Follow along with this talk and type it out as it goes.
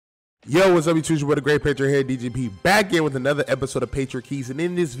Yo, what's up, YouTube? What a great picture here, DGP, back in with another episode of Patriot Keys, and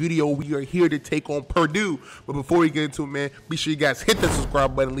in this video, we are here to take on Purdue. But before we get into it, man, be sure you guys hit the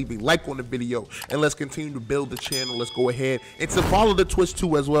subscribe button, leave a like on the video, and let's continue to build the channel. Let's go ahead and to follow the Twitch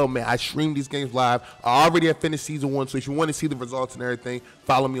too as well, man. I stream these games live. I already have finished season 1, so if you want to see the results and everything,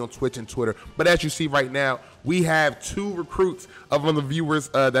 follow me on Twitch and Twitter. But as you see right now, we have 2 recruits of the viewers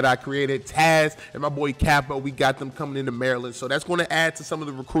that I created, Taz and my boy Capo. We got them coming into Maryland, so that's going to add to some of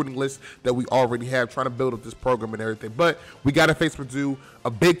the recruiting lists that we already have, trying to build up this program and everything. But we got to face Purdue, a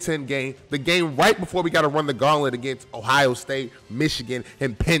Big Ten game, the game right before we got to run the gauntlet against Ohio State, Michigan,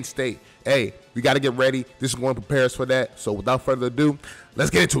 and Penn State. Hey, we got to get ready. This is going to prepare us for that. So without further ado, let's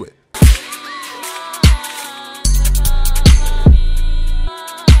get into it.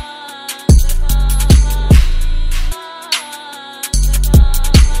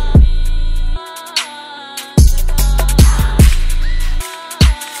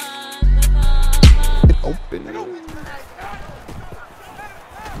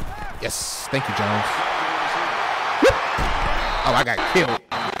 Yes, thank you, Jones. Oh, I got killed.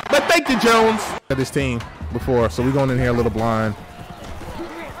 But thank you, Jones. At this team before, so we're going in here a little blind.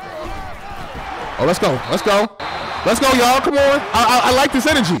 Oh, let's go. Let's go. Let's go, y'all. Come on. I like this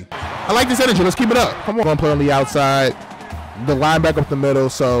energy. I like this energy. Let's keep it up. Come on. Going to play on the outside. The linebacker up the middle.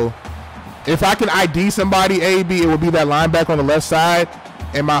 So if I can ID somebody, AB, it would be that linebacker on the left side.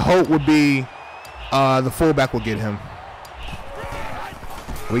 And my hope would be the fullback will get him.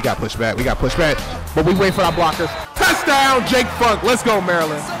 We got pushed back. We got pushed back. But we wait for our blockers. Touchdown, Jake Funk. Let's go,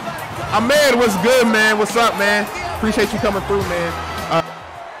 Maryland. Ahmed, what's good, man? What's up, man? Appreciate you coming through, man.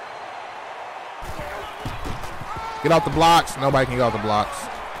 Get off the blocks. Nobody can get off the blocks.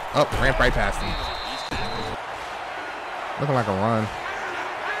 Oh, ran right past him. Looking like a run.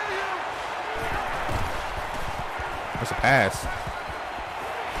 That's a pass.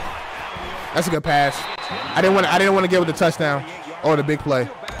 That's a good pass. I didn't want to give it the touchdown or the big play.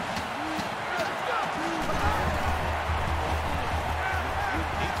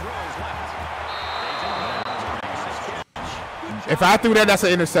 If I threw that, that's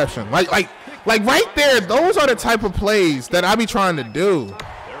an interception. Like right there, those are the type of plays that I be trying to do.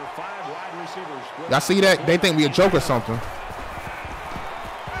 Y'all see that? They think we a joke or something.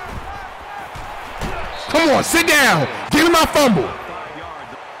 Come on, sit down. Give me my fumble.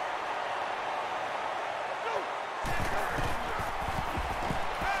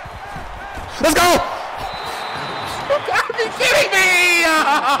 Let's go! You gotta be kidding me!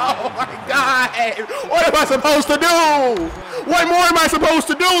 Oh my God! What am I supposed to do? What more am I supposed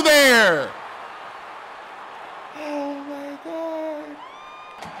to do there? Oh my God!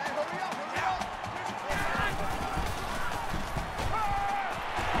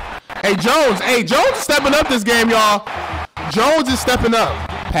 Hey Jones! Hey, Jones is stepping up this game, y'all. Jones is stepping up.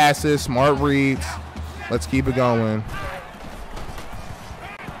 Passes, smart reads. Let's keep it going.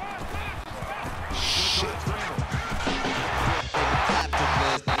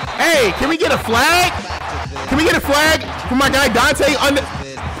 Hey, can we get a flag? Can we get a flag for my guy Dante under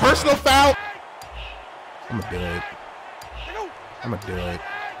personal foul? I'm gonna do it. I'm gonna do it.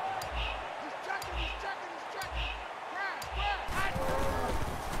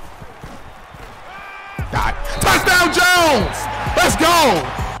 God. Touchdown, Jones! Let's go!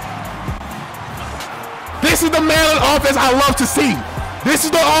 This is the Maryland offense I love to see. This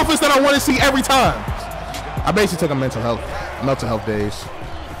is the offense that I want to see every time. I basically took a mental health days.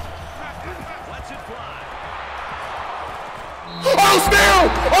 Oh, Steele!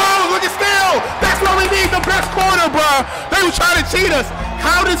 Oh, look at Steele! That's what we need, the best corner, bro. They were trying to cheat us.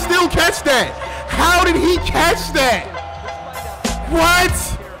 How did Steele catch that? How did he catch that? What?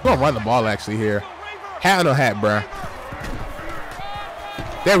 We're gonna run the ball actually here. Hat on a hat, bro.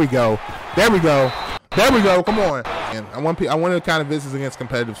 There we go. There we go. There we go. Come on. And I want to kind of visit against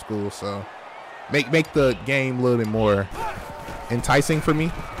competitive schools, so make the game a little bit more enticing for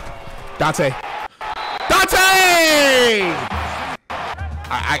me. Dante!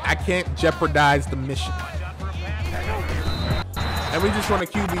 I can't jeopardize the mission. And we just want to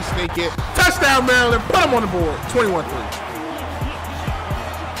QB sneak it. Touchdown, Maryland. Put them on the board. 21-3.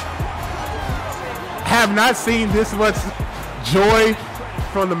 Have not seen this much joy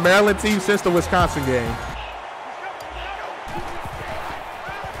from the Maryland team since the Wisconsin game.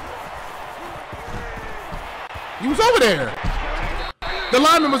 He was over there. The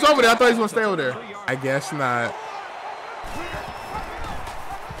lineman was over there. I thought he was going to stay over there. I guess not.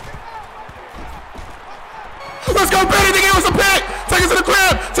 Let's go, Betty, to give us a pick. Take us to the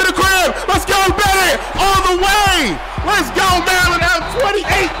crib, Let's go, Betty, all the way. Let's go, Maryland, out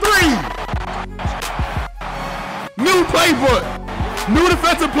 28-3. New playbook. New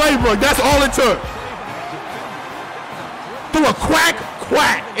defensive playbook. That's all it took. Threw a quack,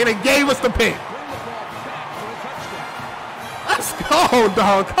 and it gave us the pick. Let's go,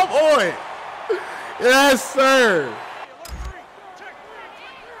 dog. Come on. Yes, sir.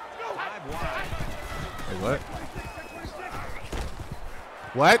 Wait, what?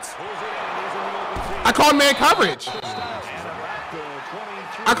 What? I called man coverage.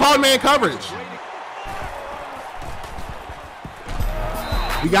 I called man coverage.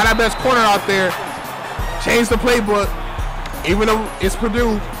 We got our best corner out there. Change the playbook. Even though it's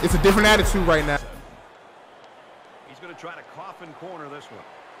Purdue, it's a different attitude right now. He's going to try to coffin corner this one.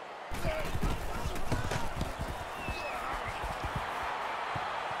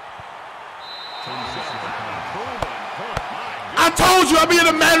 I told you I'd be in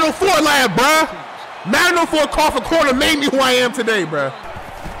the Madden 04 lab, bruh. Madden 04 coffin corner made me who I am today, bruh.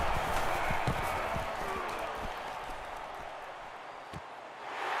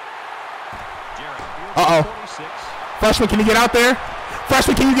 Uh-oh. Freshman, can you get out there?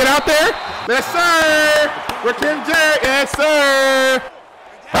 Freshman, can you get out there? Yes, sir. Rakim Jarrett, yes, sir.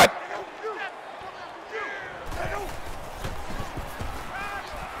 What?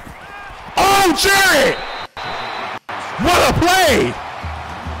 Oh, Jarrett! What a play!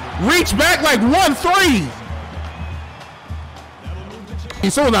 Reach back like 1-3.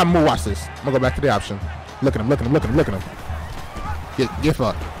 As soon as I move, watch this. I'm gonna go back to the option. Look at him, look at him, look at him, look at him. Get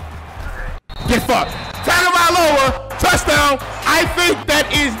fucked. Get fucked. Tagovailoa, touchdown. I think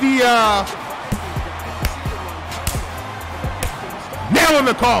that is the nail in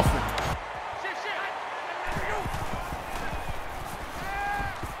the coffin.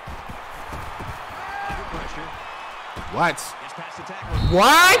 What?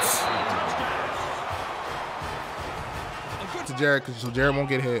 What? To Jared, so Jared won't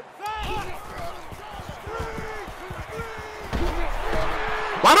get hit.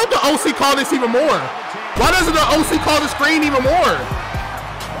 Why don't the OC call this even more? Why doesn't the OC call the screen even more?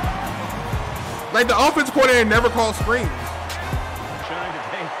 Like the offense coordinator never calls screens. Shine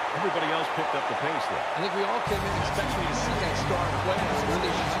today, everybody else picked up the pace there. I think we all came in expecting to see that star play. And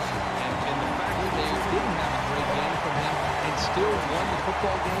the fact that they didn't have a great game from him and still won the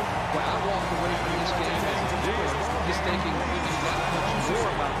football game, well, I walked away from this game and just thinking maybe not much more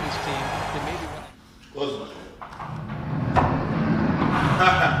about this team than maybe what.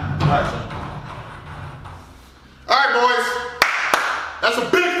 All right, boys. That's a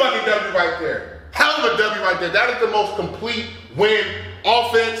big fucking W right there. Hell of a W right there. That is the most complete win.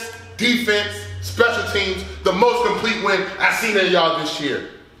 Offense, defense, special teams. The most complete win I've seen in y'all this year.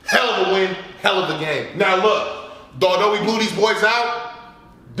 Hell of a win. Hell of a game. Now look, although we blew these boys out,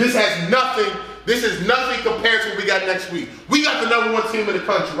 this is nothing compared to what we got next week. We got the #1 team in the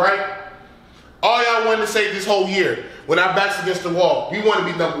country, right? All y'all wanted to say this whole year, when our back's against the wall, we want to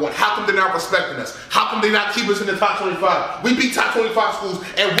be #1. How come they're not respecting us? How come they not keep us in the top 25? We beat top 25 schools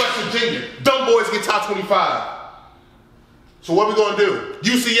and West Virginia. Dumb boys get top 25. So what we going to do?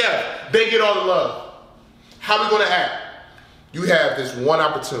 UCF, they get all the love. How we going to act? You have this one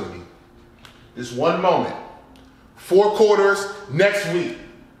opportunity, this one moment, 4 quarters next week.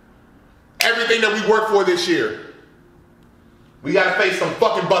 Everything that we worked for this year. We got to face some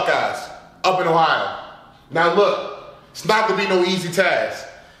fucking Buckeyes up in Ohio. Now look, it's not gonna be no easy task.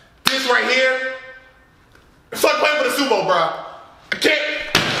 This right here, it's like playing for the Super Bowl, bro.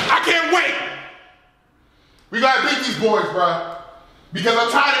 I can't wait. We gotta beat these boys, bro. Because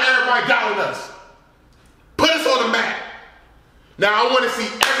I'm tired of everybody doubting us. Put us on the map. Now I want to see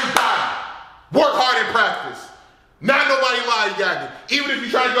everybody work hard in practice. Not nobody lollygagging. Even if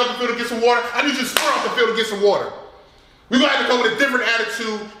you try to go off the field to get some water, I need you to sprint off the field to get some water. We're going to have to come with a different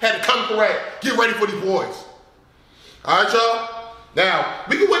attitude, had to come correct, get ready for these boys. All right, y'all? Now,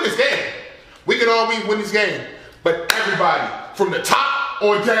 we can win this game. We can all win this game. But everybody, from the top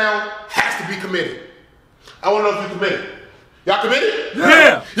on down, has to be committed. I want to know if you're committed. Y'all committed?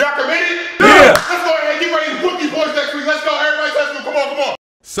 Yeah. Y'all committed? Yeah. Let's go ahead and get ready to book these boys next week. Let's go. Everybody, let's go. Come on, come on.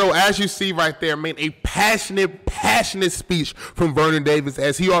 So as you see right there, man, a passionate speech from Vernon Davis,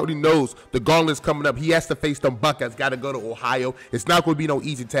 as he already knows the gauntlet's coming up. He has to face them Buckeyes, got to go to Ohio. It's not going to be no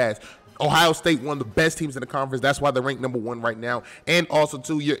easy task. Ohio State, one of the best teams in the conference. That's why they're ranked #1 right now. And also,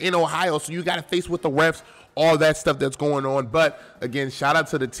 too, you're in Ohio, so you got to face with the refs, all that stuff that's going on. But, again, shout out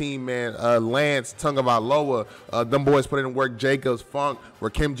to the team, man. Lance, Tagovailoa, them boys put in work. Jacobs, Funk, where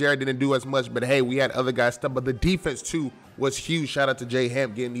Kim Jarrett didn't do as much. But, hey, we had other guys stuff. But the defense, too, was huge. Shout out to Jay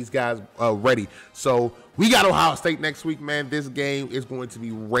Hemp getting these guys ready. So we got Ohio State next week, man. This game is going to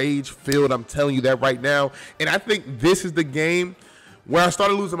be rage-filled. I'm telling you that right now. And I think this is the game where I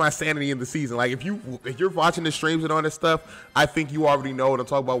started losing my sanity in the season. Like, if you're watching the streams and all this stuff, I think you already know what I'm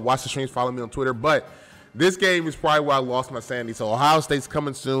talking about. Watch the streams, follow me on Twitter. But this game is probably where I lost my sanity. So Ohio State's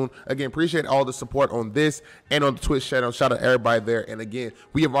coming soon. Again, appreciate all the support on this and on the Twitch channel. Shout out to everybody there. And again,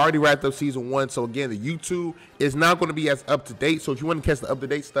 we have already wrapped up season 1. So again, the YouTube is not going to be as up to date. So if you want to catch the up to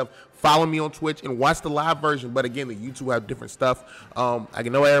date stuff, follow me on Twitch and watch the live version. But again, the YouTube have different stuff. I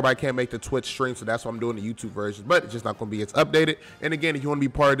know everybody can't make the Twitch stream, so that's why I'm doing the YouTube version. But it's just not going to be as updated. And again, if you want to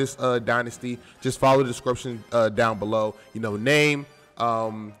be part of this dynasty, just follow the description down below. You know, name,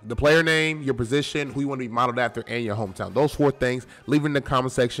 the player name, your position, who you want to be modeled after, and your hometown. Those 4 things, leave it in the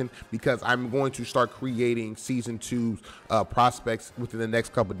comment section, because I'm going to start creating season 2 prospects within the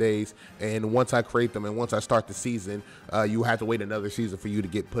next couple days. And once I create them and once I start the season, you have to wait another season for you to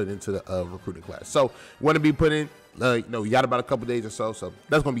get put into the recruiting class. So you want to be put in, you got about a couple days or so. So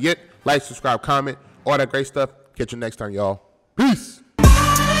that's going to be it. Like, subscribe, comment, all that great stuff. Catch you next time, y'all. Peace.